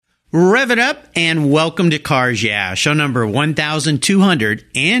Rev it up and welcome to Cars Yeah, show number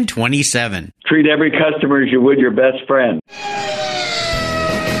 1227. Treat every customer as you would your best friend.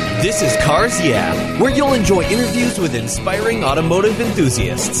 This is Cars Yeah, where you'll enjoy interviews with inspiring automotive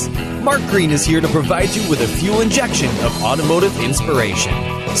enthusiasts. Mark Green is here to provide you with a fuel injection of automotive inspiration.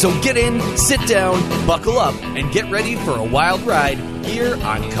 So get in, sit down, buckle up, and get ready for a wild ride here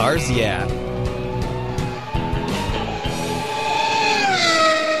on Cars Yeah.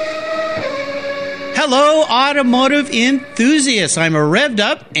 Hello, automotive enthusiasts. I'm revved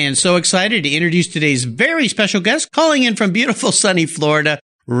up and so excited to introduce today's very special guest, calling in from beautiful sunny Florida,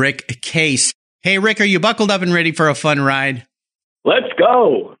 Rick Case. Hey, Rick, are you buckled up and ready for a fun ride? Let's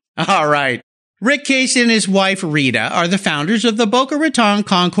go. All right. Rick Case and his wife, Rita, are the founders of the Boca Raton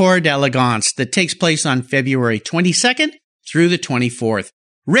Concours d'Elegance that takes place on February 22nd through the 24th.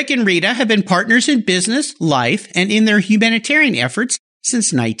 Rick and Rita have been partners in business, life, and in their humanitarian efforts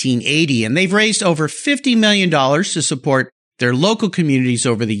since 1980, and they've raised over $50 million to support their local communities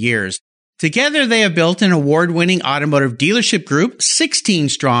over the years. Together, they have built an award-winning automotive dealership group, 16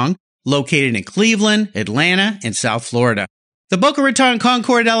 strong, located in Cleveland, Atlanta, and South Florida. The Boca Raton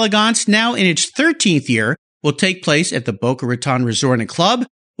Concours d'Elegance, now in its 13th year, will take place at the Boca Raton Resort and Club,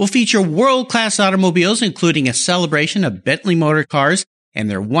 will feature world-class automobiles, including a celebration of Bentley Motor Cars and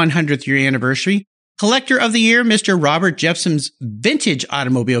their 100th year anniversary, Collector of the Year, Mr. Robert Jepson's vintage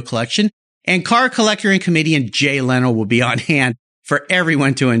automobile collection, and car collector and comedian Jay Leno will be on hand for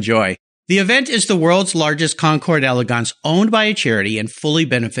everyone to enjoy. The event is the world's largest Concours d'Elegance owned by a charity and fully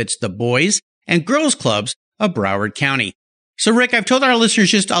benefits the Boys and Girls Clubs of Broward County. So, Rick, I've told our listeners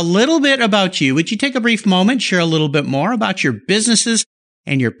just a little bit about you. Would you take a brief moment, share a little bit more about your businesses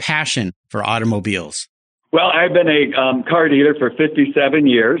and your passion for automobiles? Well, I've been a car dealer for 57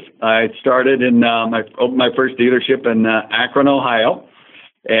 years. I started I opened my first dealership in Akron, Ohio,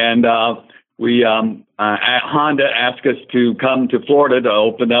 and Honda asked us to come to Florida to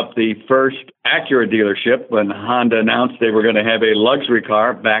open up the first Acura dealership when Honda announced they were going to have a luxury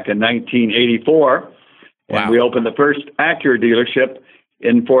car back in 1984. Wow. And we opened the first Acura dealership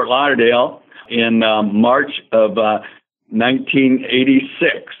in Fort Lauderdale in March of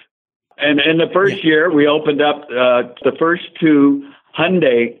 1986. And in the first year, we opened up the first two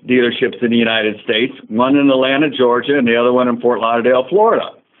Hyundai dealerships in the United States, one in Atlanta, Georgia, and the other one in Fort Lauderdale,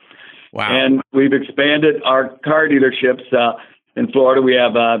 Florida. Wow. And we've expanded our car dealerships in Florida. We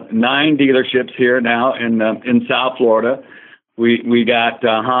have 9 dealerships here now in South Florida. We got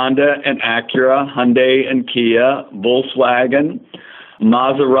Honda and Acura, Hyundai and Kia, Volkswagen,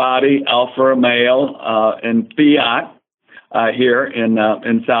 Maserati, Alfa Romeo, and Fiat. Here in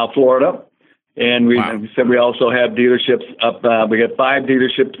South Florida. And we said we also have dealerships up. We got 5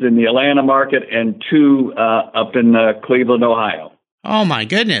 dealerships in the Atlanta market and 2 up in Cleveland, Ohio. Oh, my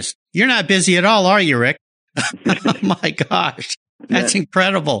goodness. You're not busy at all, are you, Rick? Oh, my gosh. That's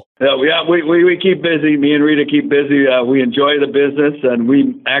incredible. Yeah, we keep busy. Me and Rita keep busy. We enjoy the business, and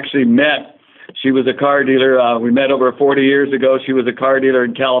we actually met. She was a car dealer. We met over 40 years ago. She was a car dealer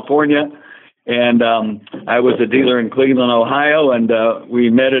in California. And I was a dealer in Cleveland, Ohio, and we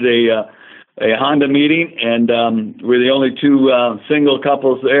met at a Honda meeting, and we're the only 2 single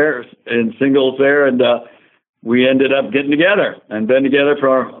couples there, and singles there, and we ended up getting together and been together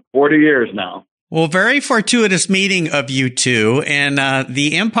for 40 years now. Well, very fortuitous meeting of you two, and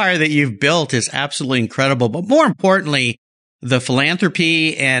the empire that you've built is absolutely incredible. But more importantly, the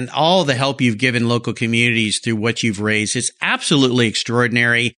philanthropy and all the help you've given local communities through what you've raised is absolutely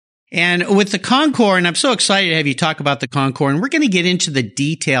extraordinary. And with the Concours, and I'm so excited to have you talk about the Concours, and we're going to get into the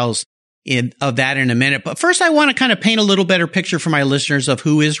details of that in a minute. But first, I want to kind of paint a little better picture for my listeners of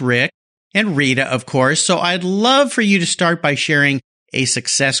who is Rick and Rita, of course. So I'd love for you to start by sharing a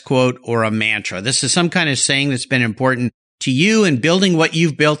success quote or a mantra. This is some kind of saying that's been important to you in building what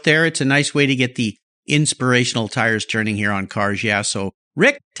you've built there. It's a nice way to get the inspirational tires turning here on Cars Yeah. So,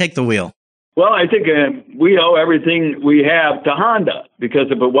 Rick, take the wheel. Well, I think we owe everything we have to Honda, because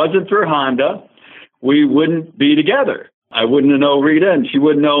if it wasn't for Honda, we wouldn't be together. I wouldn't have known Rita, and she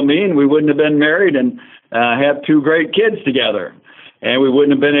wouldn't know me, and we wouldn't have been married and have 2 great kids together. And we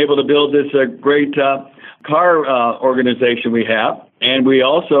wouldn't have been able to build this great car organization we have. And we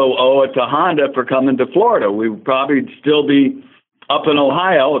also owe it to Honda for coming to Florida. We would probably still be up in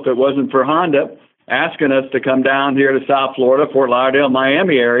Ohio if it wasn't for Honda asking us to come down here to South Florida, Fort Lauderdale,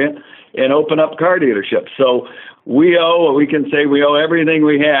 Miami area, and open up car dealerships. So we owe everything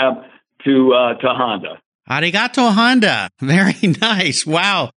we have to Honda. Arigato Honda. Very nice.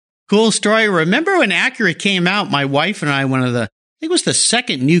 Wow. Cool story. Remember when Acura came out, my wife and I, I think it was the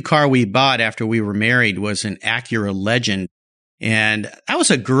second new car we bought after we were married was an Acura Legend. And that was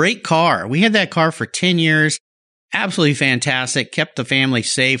a great car. We had that car for 10 years. Absolutely fantastic. Kept the family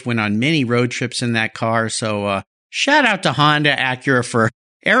safe. Went on many road trips in that car. So shout out to Honda Acura for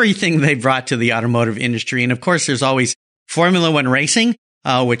everything they brought to the automotive industry. And of course, there's always Formula One racing,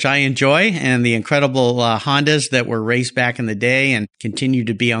 which I enjoy, and the incredible Hondas that were raced back in the day and continue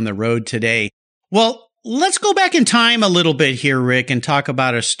to be on the road today. Well, let's go back in time a little bit here, Rick, and talk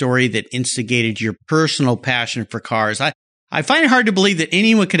about a story that instigated your personal passion for cars. I find it hard to believe that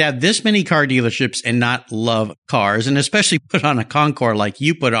anyone could have this many car dealerships and not love cars, and especially put on a Concours like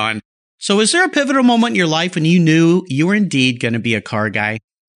you put on. So is there a pivotal moment in your life when you knew you were indeed going to be a car guy?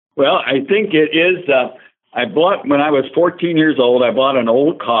 Well, I think it is. When I was 14 years old, I bought an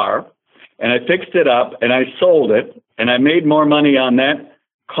old car, and I fixed it up, and I sold it, and I made more money on that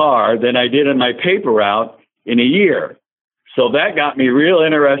car than I did in my paper route in a year. So that got me real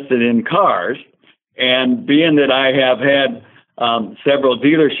interested in cars. And being that I have had several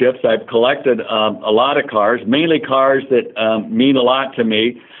dealerships, I've collected a lot of cars, mainly cars that mean a lot to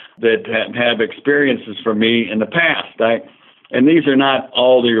me, that have experiences for me in the past. And these are not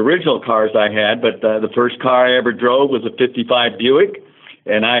all the original cars I had, but the first car I ever drove was a 55 Buick.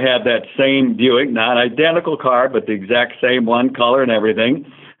 And I have that same Buick, not identical car, but the exact same one, color and everything.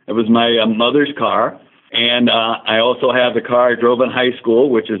 It was my mother's car. And I also have the car I drove in high school,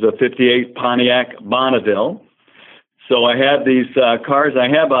 which is a 58 Pontiac Bonneville. So I have these cars. I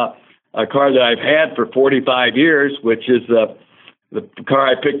have a car that I've had for 45 years, which is the car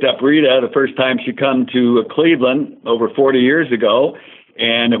I picked up Rita the first time she come to Cleveland over 40 years ago.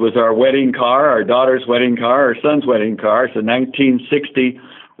 And it was our wedding car, our daughter's wedding car, our son's wedding car. It's a 1960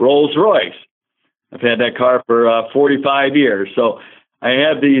 Rolls Royce. I've had that car for 45 years. So I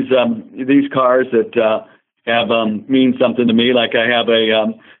have these cars that have mean something to me. Like I have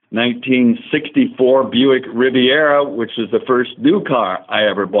a 1964 Buick Riviera, which is the first new car I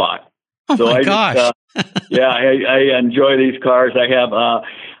ever bought. Oh so my gosh! I enjoy these cars. I have.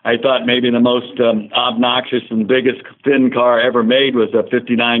 I thought maybe the most obnoxious and biggest thin car ever made was a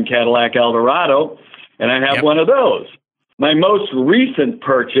 '59 Cadillac Eldorado, and I have one of those. My most recent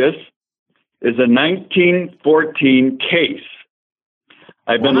purchase is a 1914 Case.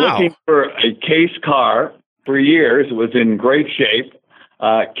 I've been looking for a Case car for years. It was in great shape.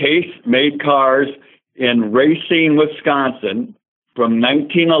 Case made cars in Racine, Wisconsin from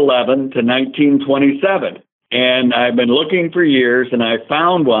 1911 to 1927. And I've been looking for years, and I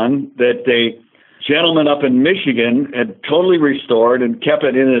found one that a gentleman up in Michigan had totally restored and kept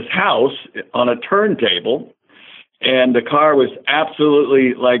it in his house on a turntable. And the car was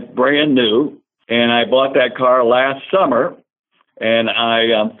absolutely like brand new. And I bought that car last summer. And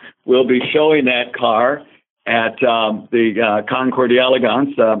I will be showing that car at the Concours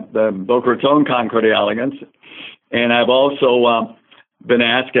d'Elegance, the Boca Raton Concours d'Elegance. And I've also been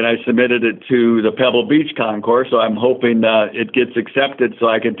asked, and I submitted it to the Pebble Beach Concours, so I'm hoping it gets accepted so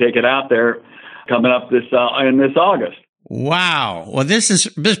I can take it out there coming up this August. Wow. Well, this is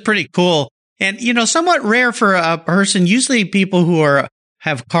pretty cool. And, somewhat rare for a person. Usually people who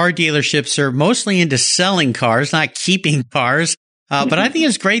have car dealerships are mostly into selling cars, not keeping cars. But I think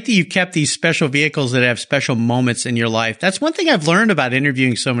it's great that you've kept these special vehicles that have special moments in your life. That's one thing I've learned about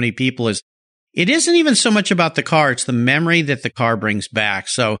interviewing so many people is it isn't even so much about the car. It's the memory that the car brings back.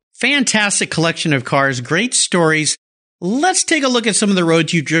 So fantastic collection of cars, great stories. Let's take a look at some of the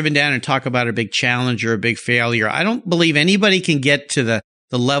roads you've driven down and talk about a big challenge or a big failure. I don't believe anybody can get to the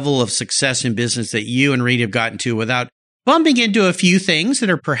level of success in business that you and Reed have gotten to without bumping into a few things that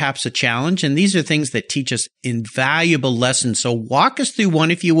are perhaps a challenge. And these are things that teach us invaluable lessons. So walk us through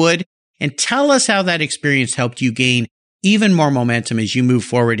one, if you would, and tell us how that experience helped you gain even more momentum as you move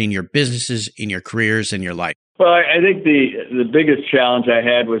forward in your businesses, in your careers, in your life. Well, I think the biggest challenge I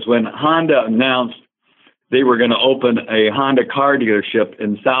had was when Honda announced they were going to open a Honda car dealership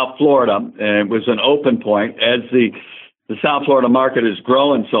in South Florida. And it was an open point as the South Florida market is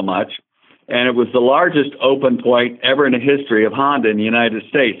growing so much. And it was the largest open point ever in the history of Honda in the United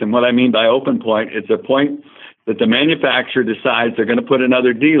States. And what I mean by open point, it's a point that the manufacturer decides they're going to put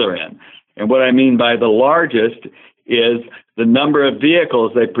another dealer in. And what I mean by the largest is the number of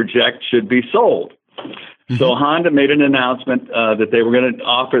vehicles they project should be sold. Mm-hmm. So Honda made an announcement that they were going to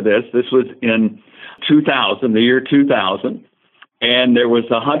offer this. This was in 2000, the year 2000. And there was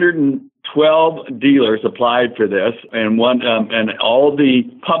 112 dealers applied for this, and all the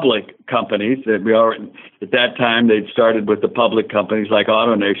public companies that we are at that time, they'd started with the public companies like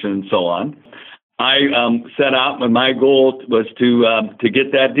AutoNation and so on. I set out, and my goal was to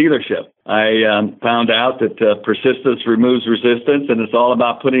get that dealership. I found out that persistence removes resistance, and it's all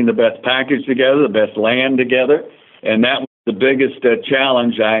about putting the best package together, the best land together, and that was the biggest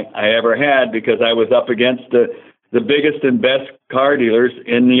challenge I ever had, because I was up against the biggest and best car dealers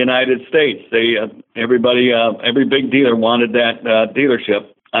in the United States. Every big dealer wanted that dealership.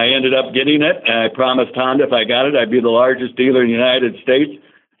 I ended up getting it, and I promised Honda if I got it, I'd be the largest dealer in the United States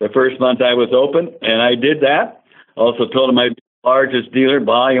the first month I was open, and I did that. Also told them I'd be the largest dealer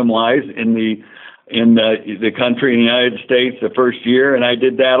volume-wise in the country, in the United States, the first year, and I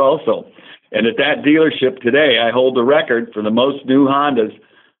did that also. And at that dealership today, I hold the record for the most new Hondas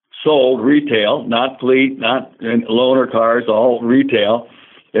sold retail, not fleet, not loaner cars, all retail.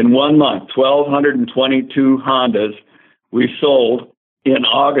 In 1 month, 1,222 Hondas we sold in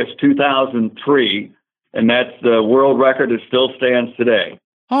August 2003, and that's the world record. It still stands today.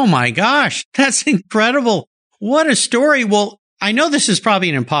 Oh my gosh, that's incredible. What a story. Well, I know this is probably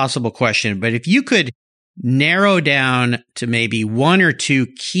an impossible question, but if you could narrow down to maybe one or two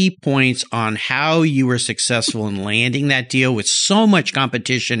key points on how you were successful in landing that deal with so much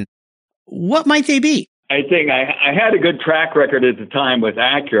competition, what might they be? I think I had a good track record at the time with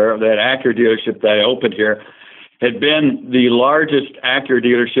Acura. That Acura dealership that I opened here had been the largest Acura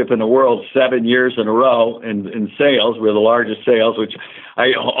dealership in the world 7 years in a row in sales. We're the largest sales, which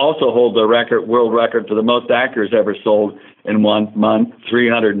I also hold the world record for the most Acuras ever sold in 1 month,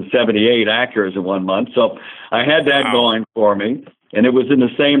 378 Acuras in 1 month. So I had that going for me, and it was in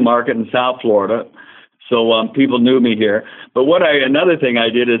the same market in South Florida. So people knew me here. But another thing I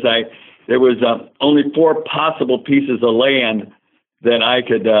did is there was only 4 possible pieces of land that I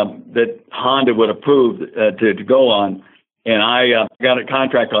could that Honda would approve to go on, and I got a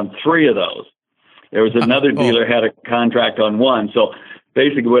contract on 3 of those. There was another dealer had a contract on 1. So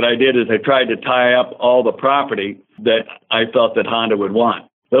basically, what I did is I tried to tie up all the property that I felt that Honda would want.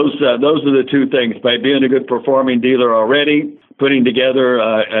 Those are the 2 things: by being a good performing dealer already, putting together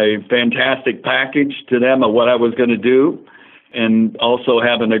a fantastic package to them of what I was going to do, and also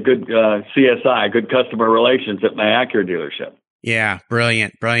having a good CSI, good customer relations at my Acura dealership. Yeah,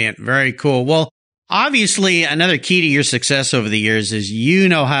 brilliant. Very cool. Well, obviously, another key to your success over the years is you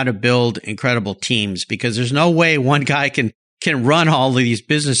know how to build incredible teams, because there's no way one guy can run all of these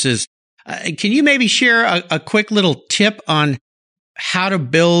businesses. Can you maybe share a quick little tip on how to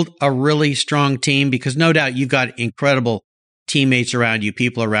build a really strong team? Because no doubt you've got incredible teammates around you,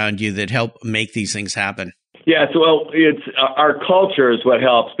 people around you that help make these things happen. Yeah, so it's our culture is what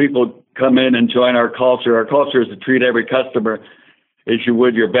helps. People come in and join our culture. Our culture is to treat every customer as you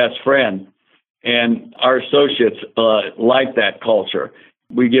would your best friend. And our associates like that culture.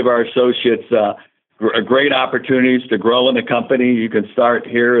 We give our associates great opportunities to grow in the company. You can start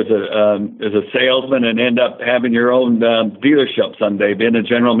here as a salesman and end up having your own dealership someday, being a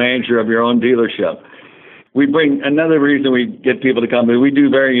general manager of your own dealership. We bring another reason we get people to come. We do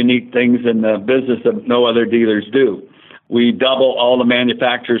very unique things in the business that no other dealers do. We double all the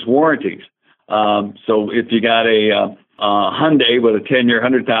manufacturer's warranties. So if you got a Hyundai with a 10-year,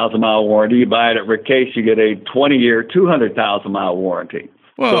 100,000-mile warranty, you buy it at Rick Case, you get a 20-year, 200,000-mile warranty.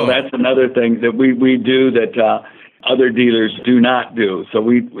 Whoa. So that's another thing that we do that other dealers do not do. So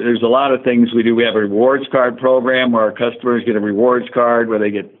there's a lot of things we do. We have a rewards card program where our customers get a rewards card where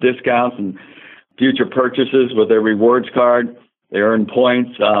they get discounts and future purchases with their rewards card. They earn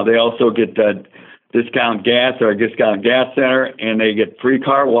points. They also get discount gas or a discount gas center, and they get free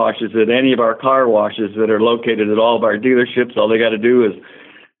car washes at any of our car washes that are located at all of our dealerships. All they got to do is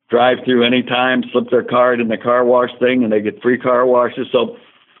drive through any time, slip their card in the car wash thing, and they get free car washes. So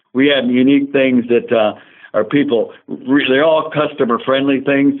we have unique things that our people, they're all customer-friendly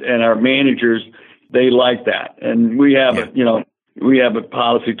things, and our managers, they like that. And we have, we have a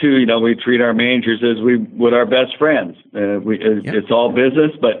policy too. We treat our managers as we would our best friends. It's all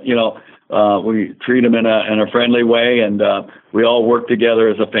business, but we treat them in a friendly way, and we all work together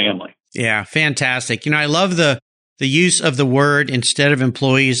as a family. Yeah, fantastic. I love the use of the word instead of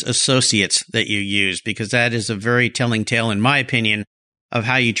employees, associates that you use, because that is a very telling tale, in my opinion, of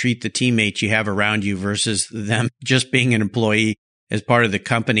how you treat the teammates you have around you versus them just being an employee as part of the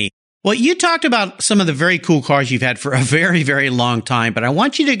company. Well, you talked about some of the very cool cars you've had for a very, very long time, but I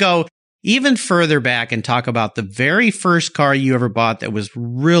want you to go even further back and talk about the very first car you ever bought that was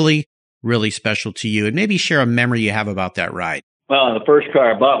really, really special to you, and maybe share a memory you have about that ride. Well, the first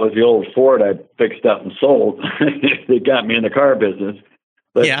car I bought was the old Ford I fixed up and sold. It got me in the car business.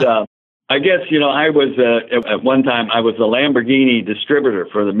 But I guess, I was, at one time, I was a Lamborghini distributor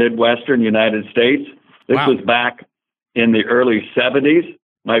for the Midwestern United States. This was back in the early 70s.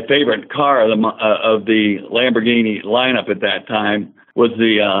 My favorite car of the Lamborghini lineup at that time was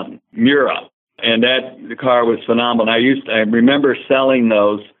the Miura. And the car was phenomenal. I remember selling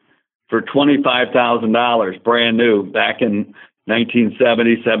those for $25,000, brand new, back in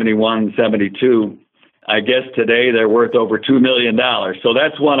 1970, 71, 72. I guess today they're worth over $2 million. So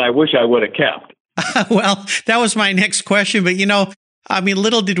that's one I wish I would have kept. Well, that was my next question. But,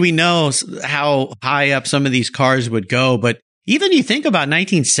 little did we know how high up some of these cars would go. But even you think about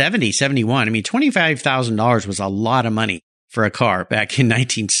 1970, 71, $25,000 was a lot of money for a car back in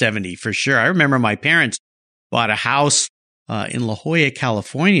 1970, for sure. I remember my parents bought a house in La Jolla,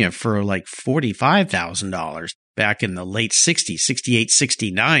 California for like $45,000 back in the late 60s, 68,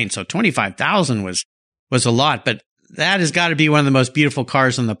 69. So $25,000 was a lot, but that has got to be one of the most beautiful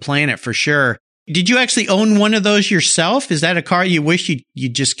cars on the planet for sure. Did you actually own one of those yourself? Is that a car you wish you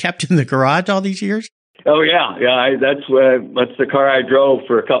just kept in the garage all these years? Oh yeah. That's the car I drove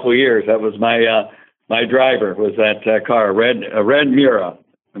for a couple of years. That was my driver was that car, a red Miura.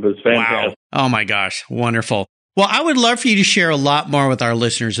 It was fantastic. Wow. Oh my gosh. Wonderful. Well, I would love for you to share a lot more with our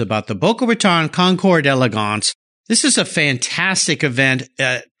listeners about the Boca Raton Concours d'Elegance. This is a fantastic event,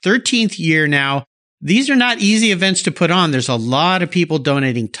 13th year now. These are not easy events to put on. There's a lot of people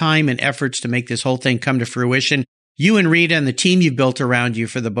donating time and efforts to make this whole thing come to fruition. You and Rita and the team you've built around you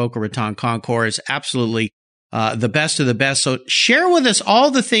for the Boca Raton Concours is absolutely the best of the best. So share with us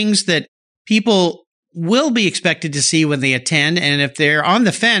all the things that people will be expected to see when they attend. And if they're on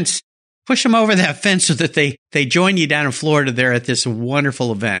the fence, push them over that fence so that they join you down in Florida there at this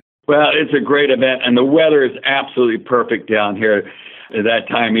wonderful event. Well, it's a great event, and the weather is absolutely perfect down here at that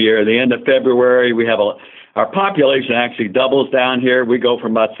time of year. The end of February, we have our population actually doubles down here. We go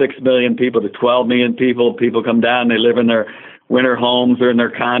from about 6 million people to 12 million people. People come down, they live in their winter homes or in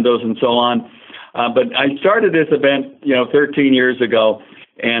their condos and so on. But I started this event, 13 years ago,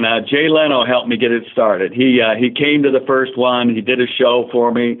 and Jay Leno helped me get it started. He came to the first one. He did a show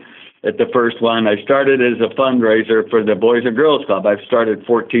for me at the first one. I started as a fundraiser for the Boys and Girls Club. I've started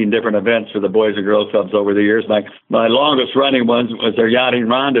 14 different events for the Boys and Girls Clubs over the years. My longest running one was our Yachting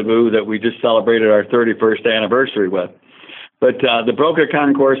Rendezvous that we just celebrated our 31st anniversary with. But the Boca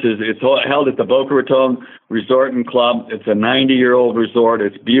Concours it's held at the Boca Raton Resort and Club. It's a 90-year-old resort.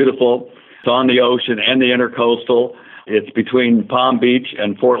 It's beautiful. It's on the ocean and the Intercoastal. It's between Palm Beach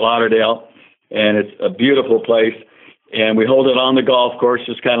and Fort Lauderdale, and it's a beautiful place. And we hold it on the golf course,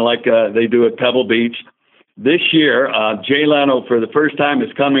 just kind of like they do at Pebble Beach. This year, Jay Leno, for the first time, is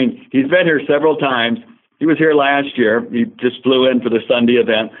coming. He's been here several times. He was here last year. He just flew in for the Sunday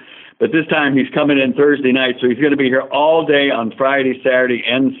event. But this time, he's coming in Thursday night, so he's going to be here all day on Friday, Saturday,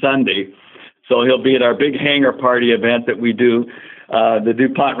 and Sunday. So he'll be at our big hangar party event that we do, the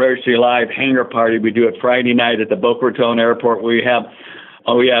DuPont Registry Live hangar party we do it Friday night at the Boca Raton Airport. We have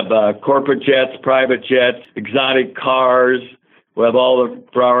corporate jets, private jets, exotic cars. We have all the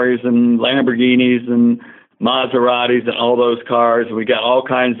Ferraris and Lamborghinis and Maseratis and all those cars. We got all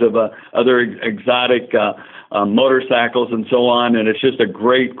kinds of other exotic motorcycles and so on. And it's just a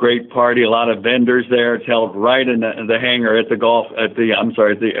great, great party. A lot of vendors there. It's held right in the hangar at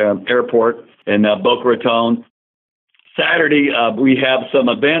the airport in Boca Raton. Saturday, we have some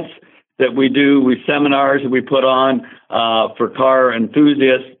events that we do, seminars that we put on for car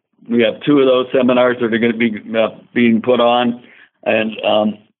enthusiasts. We have 2 of those seminars that are going to be being put on, and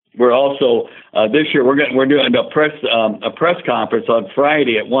we're also this year we're doing a press conference on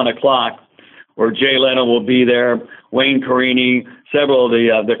Friday at 1:00, where Jay Leno will be there. Wayne Carini, several of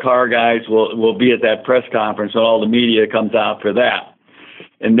the car guys will be at that press conference, and all the media comes out for that,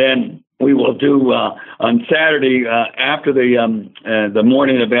 and then we will do on Saturday after the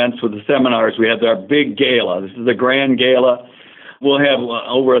morning events with the seminars. We have our big gala. This is the grand gala. We'll have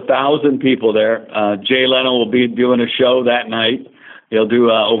over 1,000 people there. Jay Leno will be doing a show that night. He'll do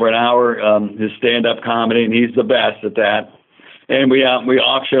over an hour his stand-up comedy, and he's the best at that. And we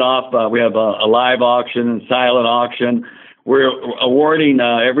auction off. We have a live auction and silent auction. We're awarding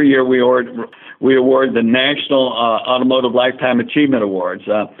every year. We award the National Automotive Lifetime Achievement Awards.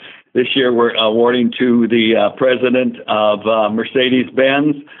 This year, we're awarding to the president of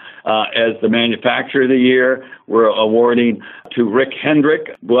Mercedes-Benz as the manufacturer of the year. We're awarding to Rick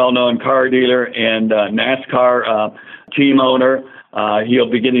Hendrick, well-known car dealer and NASCAR team owner.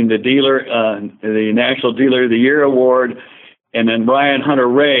 He'll be getting the National Dealer of the Year award. And then Ryan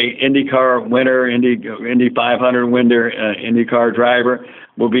Hunter-Ray, IndyCar winner, Indy 500 winner, IndyCar driver,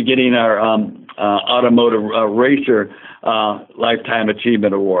 will be getting our Automotive Racer Lifetime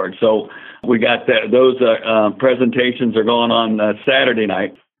Achievement Award. So we got those presentations are going on Saturday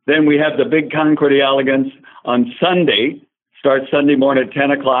night. Then we have the big Concours d'Elegance on Sunday. Starts Sunday morning at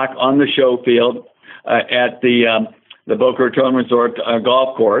 10:00 on the show field at the Boca Raton Resort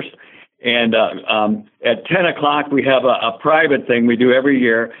golf course. And at 10:00 we have a private thing we do every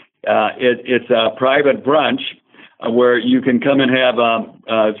year. It's a private brunch where you can come and have.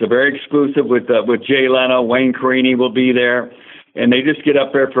 It's a very exclusive with Jay Leno. Wayne Carini will be there, and they just get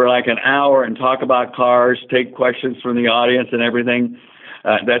up there for like an hour and talk about cars, take questions from the audience and everything.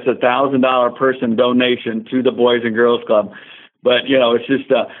 That's $1,000 person donation to the Boys and Girls Club. But, it's just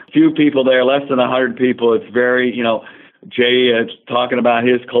a few people there, less than 100 people. It's very, Jay is talking about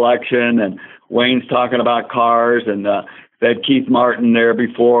his collection, and Wayne's talking about cars, and they had Keith Martin there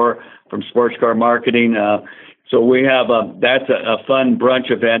before from Sports Car Marketing. So we have that's a fun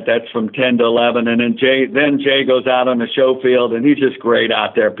brunch event. That's from 10 to 11. And then Jay goes out on the show field, and he's just great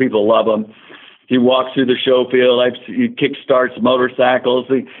out there. People love him. He walks through the show field. He kickstarts motorcycles.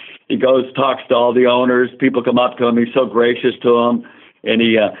 He goes, talks to all the owners. People come up to him. He's so gracious to them. And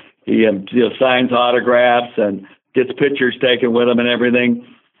he signs autographs and gets pictures taken with him and everything.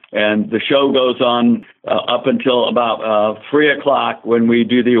 And the show goes on up until about 3 o'clock when we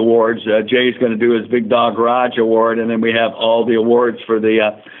do the awards. Jay's going to do his Big Dog Garage Award, and then we have all the awards for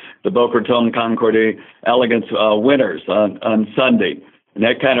the Boca Raton Concours d'Elegance winners on Sunday. And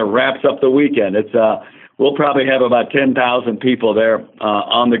that kind of wraps up the weekend. We'll probably have about 10,000 people there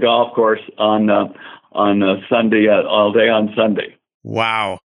on the golf course on Sunday, all day on Sunday.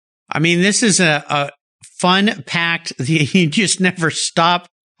 Wow. I mean, this is a fun-packed, you just never stop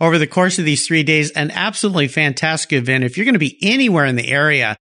over the course of these 3 days. An absolutely fantastic event. If you're going to be anywhere in the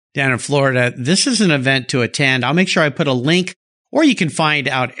area down in Florida, this is an event to attend. I'll make sure I put a link, or you can find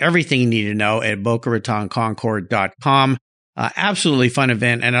out everything you need to know at BocaRatonConcours.com. Absolutely fun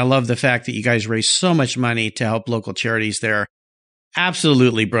event, and I love the fact that you guys raise so much money to help local charities there.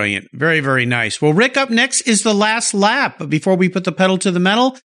 Absolutely brilliant. Very, very nice. Well, Rick, up next is the last lap. But before we put the pedal to the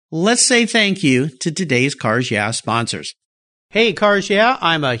metal, let's say thank you to today's Cars Yeah sponsors. Hey, Cars Yeah,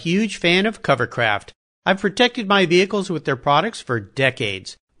 I'm a huge fan of Covercraft. I've protected my vehicles with their products for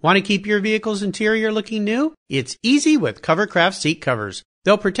decades. Want to keep your vehicle's interior looking new? It's easy with Covercraft seat covers.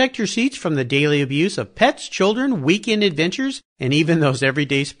 They'll protect your seats from the daily abuse of pets, children, weekend adventures, and even those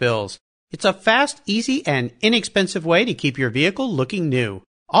everyday spills. It's a fast, easy, and inexpensive way to keep your vehicle looking new.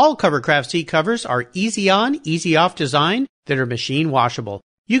 All Covercraft seat covers are easy on, easy off design that are machine washable.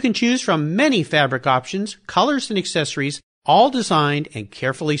 You can choose from many fabric options, colors, and accessories, all designed and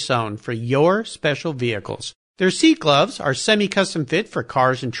carefully sewn for your special vehicles. Their seat gloves are semi-custom fit for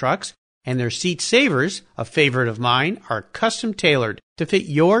cars and trucks, and their seat savers, a favorite of mine, are custom tailored to fit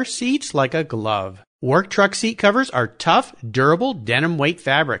your seats like a glove. Work truck seat covers are tough, durable, denim weight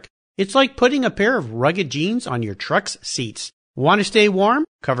fabric. It's like putting a pair of rugged jeans on your truck's seats. Want to stay warm?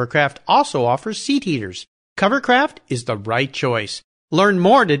 Covercraft also offers seat heaters. Covercraft is the right choice. Learn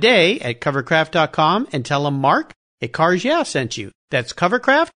more today at covercraft.com and tell them Mark at Cars Yeah sent you. That's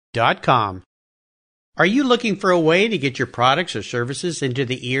covercraft.com. Are you looking for a way to get your products or services into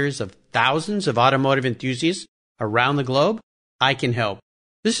the ears of thousands of automotive enthusiasts around the globe? I can help.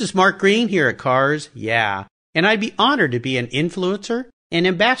 This is Mark Green here at Cars Yeah, and I'd be honored to be an influencer and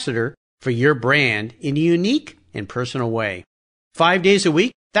ambassador for your brand in a unique and personal way. 5 days a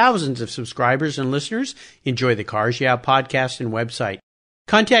week, thousands of subscribers and listeners enjoy the Cars Yeah podcast and website.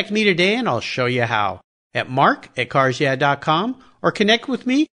 Contact me today and I'll show you how at mark@carsyeah.com or connect with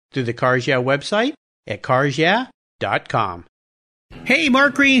me through the Cars Yeah website at carsyeah.com. Hey,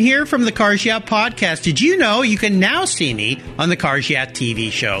 Mark Green here from the Cars Yeah podcast. Did you know you can now see me on the Cars Yeah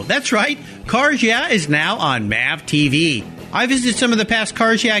TV show? That's right. Cars Yeah is now on MAV TV. I visit some of the past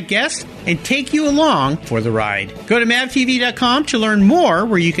Cars Yeah guests and take you along for the ride. Go to mavtv.com to learn more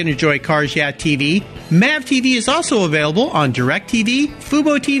where you can enjoy Cars Yeah TV. MAV TV is also available on DirecTV,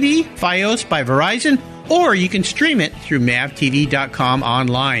 Fubo TV, Fios by Verizon, or you can stream it through mavtv.com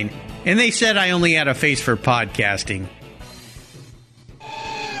online. And they said I only had a face for podcasting.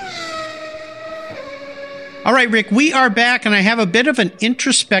 All right, Rick, we are back, and I have a bit of an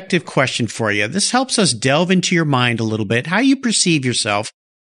introspective question for you. This helps us delve into your mind a little bit, how you perceive yourself.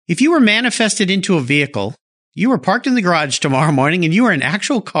 If you were manifested into a vehicle, you were parked in the garage tomorrow morning, and you were an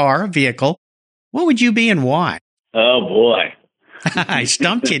actual car, vehicle, what would you be and why? Oh, boy. I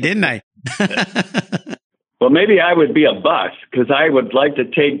stumped you, didn't I? Well, maybe I would be a bus, because I would like to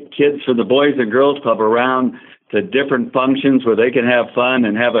take kids from the Boys and Girls Club around to different functions where they can have fun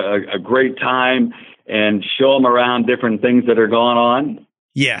and have a great time and show them around different things that are going on.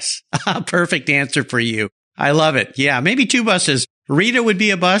 Yes, perfect answer for you. I love it. Yeah, maybe two buses. Rita would be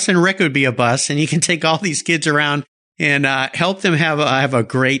a bus and Rick would be a bus, and you can take all these kids around and help them have a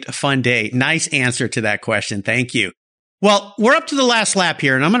great, fun day. Nice answer to that question. Thank you. Well, we're up to the last lap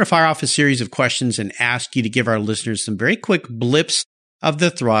here, and I'm going to fire off a series of questions and ask you to give our listeners some very quick blips of the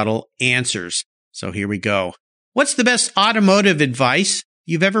throttle answers. So here we go. What's the best automotive advice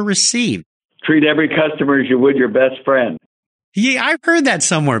you've ever received? Treat every customer as you would your best friend. Yeah, I've heard that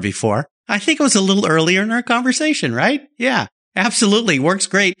somewhere before. I think it was a little earlier in our conversation, right? Yeah, absolutely. Works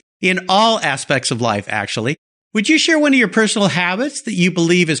great in all aspects of life, actually. Would you share one of your personal habits that you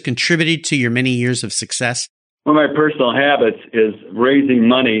believe has contributed to your many years of success? One of my personal habits is raising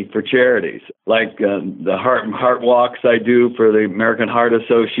money for charities, like the heart walks I do for the American Heart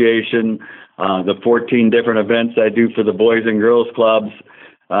Association, the 14 different events I do for the Boys and Girls Clubs.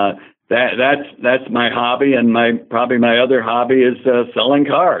 That's my hobby, and probably my other hobby is selling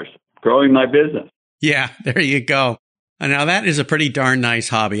cars, growing my business. Yeah, there you go. Now, that is a pretty darn nice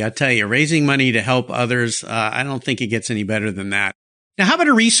hobby. I tell you, raising money to help others, I don't think it gets any better than that. Now, how about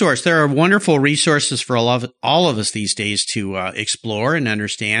a resource? There are wonderful resources for all of us these days to explore and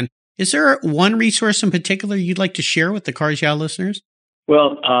understand. Is there one resource in particular you'd like to share with the Cars Yeah listeners?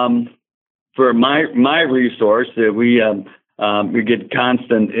 Well, for my resource, we get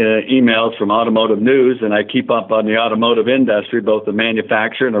constant emails from Automotive News, and I keep up on the automotive industry, both the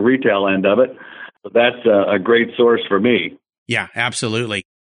manufacturer and the retail end of it. So that's a great source for me. Yeah, absolutely.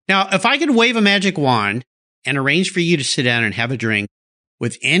 Now, if I could wave a magic wand and arrange for you to sit down and have a drink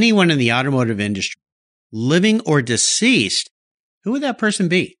with anyone in the automotive industry, living or deceased, who would that person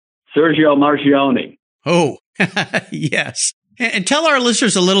be? Sergio Marchionne. Oh, yes. And tell our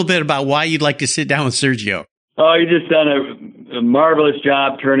listeners a little bit about why you'd like to sit down with Sergio. Oh, he just done a marvelous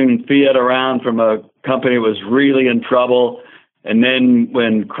job turning Fiat around from a company that was really in trouble. And then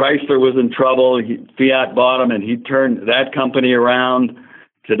when Chrysler was in trouble, Fiat bought him, and he turned that company around.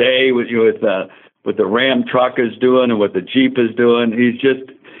 Today, with the Ram truck is doing and what the Jeep is doing,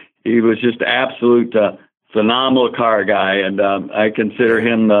 he was just absolute phenomenal car guy, and I consider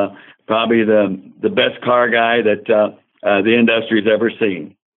him probably the best car guy that the industry's ever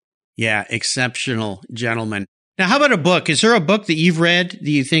seen. Yeah, exceptional gentleman. Now, how about a book? Is there a book that you've read that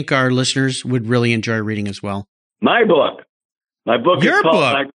you think our listeners would really enjoy reading as well? My book. My book Your is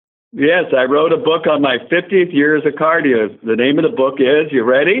called... book? Yes, I wrote a book on my 50th year as a car dealer. The name of the book is, you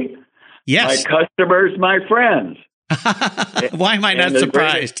ready? Yes. My Customers, My Friends. Why am I not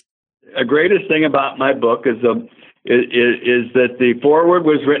surprised? The greatest thing about my book is that the foreword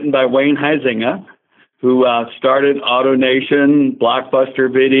was written by Wayne Huizinga, who started AutoNation,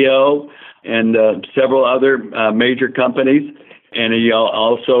 Blockbuster Video, and several other major companies. And he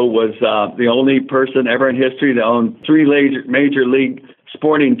also was the only person ever in history to own 3 major league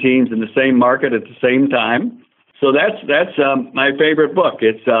sporting teams in the same market at the same time. So that's my favorite book.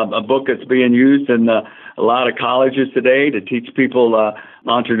 It's a book that's being used in a lot of colleges today to teach people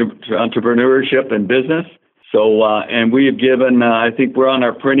entrepreneurship and business. So, and we have given, I think we're on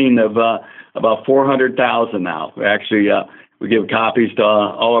our printing of about 400,000 now. Actually, we give copies to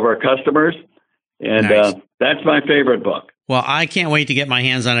all of our customers, and nice. That's my favorite book. Well, I can't wait to get my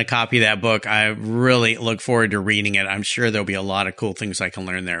hands on a copy of that book. I really look forward to reading it. I'm sure there'll be a lot of cool things I can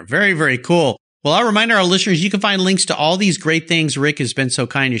learn there. Very, very cool. Well, I'll remind our listeners, you can find links to all these great things Rick has been so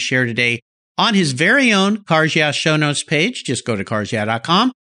kind to share today on his very own Cars Yeah show notes page. Just go to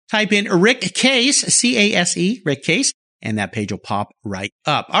carsyeah.com, type in Rick Case, C-A-S-E, Rick Case, and that page will pop right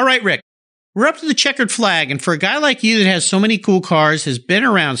up. All right, Rick, we're up to the checkered flag. And for a guy like you that has so many cool cars, has been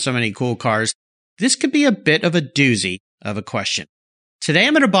around so many cool cars, this could be a bit of a doozy of a question. Today,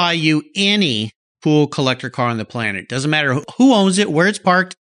 I'm going to buy you any cool collector car on the planet. Doesn't matter who owns it, where it's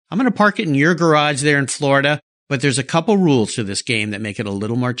parked. I'm going to park it in your garage there in Florida, but there's a couple rules to this game that make it a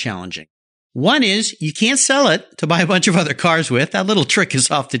little more challenging. One is you can't sell it to buy a bunch of other cars with. That little trick is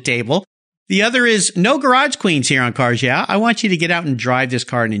off the table. The other is no garage queens here on Cars Yeah. I want you to get out and drive this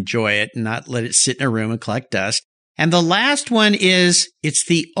car and enjoy it and not let it sit in a room and collect dust. And the last one is it's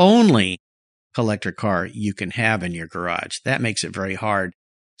the only collector car you can have in your garage. That makes it very hard.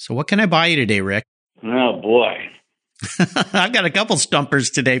 So what can I buy you today, Rick? Oh, boy. I've got a couple stumpers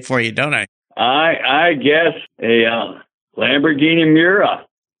today for you, don't I? I guess a Lamborghini Miura.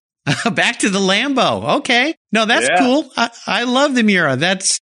 Back to the Lambo. Okay. No, that's cool. I love the Miura.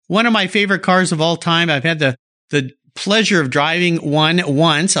 That's one of my favorite cars of all time. I've had the pleasure of driving one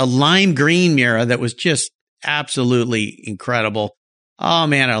once, a lime green Miura that was just absolutely incredible. Oh,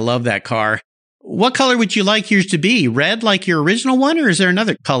 man, I love that car. What color would you like yours to be? Red like your original one, or is there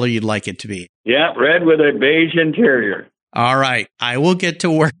another color you'd like it to be? Yeah, red with a beige interior. All right. I will get to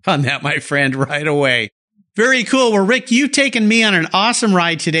work on that, my friend, right away. Very cool. Well, Rick, you've taken me on an awesome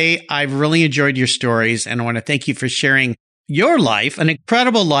ride today. I've really enjoyed your stories, and I want to thank you for sharing your life, an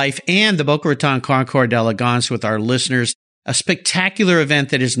incredible life, and the Boca Raton Concours d'Elegance with our listeners, a spectacular event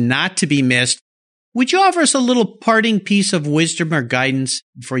that is not to be missed. Would you offer us a little parting piece of wisdom or guidance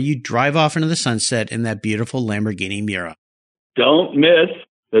before you drive off into the sunset in that beautiful Lamborghini Miura? don't miss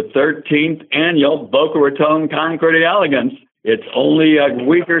the 13th annual Boca Raton Concours d'Elegance. It's only a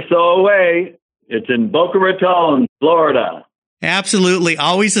week or so away. It's in Boca Raton, Florida. Absolutely.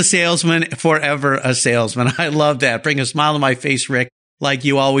 Always a salesman, forever a salesman. I love that. Bring a smile to my face, Rick, like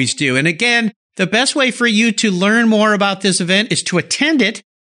you always do. And again, the best way for you to learn more about this event is to attend it.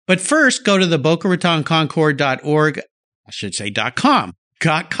 But first, go to the BocaRatonConcours.org, I should say .com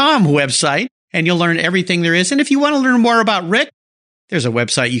website, and you'll learn everything there is. And if you want to learn more about Rick, there's a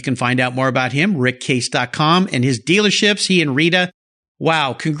website you can find out more about him, rickcase.com, and his dealerships, he and Rita.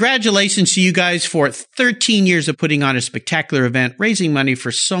 Wow, congratulations to you guys for 13 years of putting on a spectacular event, raising money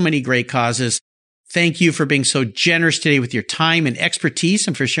for so many great causes. Thank you for being so generous today with your time and expertise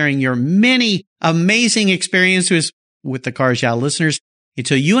and for sharing your many amazing experiences with the Cars Yeah listeners.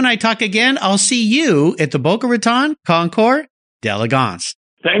 Until you and I talk again, I'll see you at the Boca Raton Concours d'Elegance.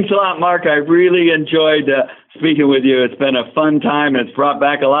 Thanks a lot, Mark. I really enjoyed speaking with you. It's been a fun time. It's brought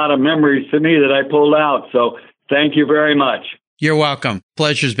back a lot of memories to me that I pulled out. So thank you very much. You're welcome.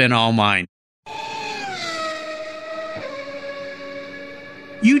 Pleasure's been all mine.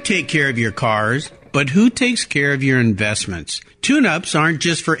 You take care of your cars, but who takes care of your investments? Tune-ups aren't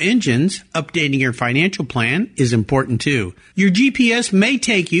just for engines. Updating your financial plan is important too. Your GPS may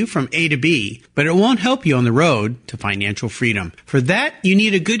take you from A to B, but it won't help you on the road to financial freedom. For that, you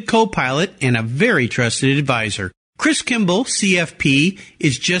need a good co-pilot and a very trusted advisor. Chris Kimball, CFP,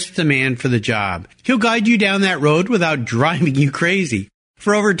 is just the man for the job. He'll guide you down that road without driving you crazy.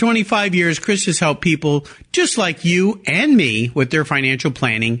 For over 25 years, Chris has helped people just like you and me with their financial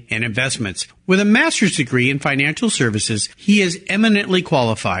planning and investments. With a master's degree in financial services, he is eminently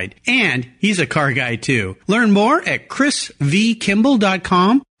qualified, and he's a car guy too. Learn more at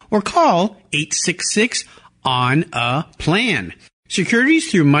chrisvkimball.com or call 866-ON-A-PLAN. Securities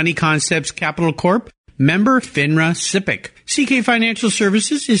through Money Concepts Capital Corp., member FINRA SIPC. CK Financial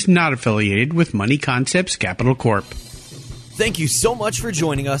Services is not affiliated with Money Concepts Capital Corp. Thank you so much for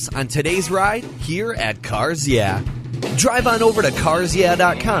joining us on today's ride here at Cars Yeah. Drive on over to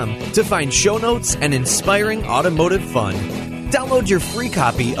carsyeah.com to find show notes and inspiring automotive fun. Download your free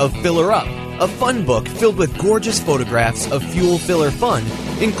copy of Filler Up, a fun book filled with gorgeous photographs of fuel filler fun,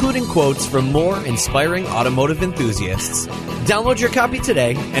 including quotes from more inspiring automotive enthusiasts. Download your copy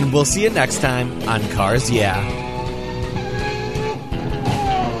today, and we'll see you next time on Cars Yeah.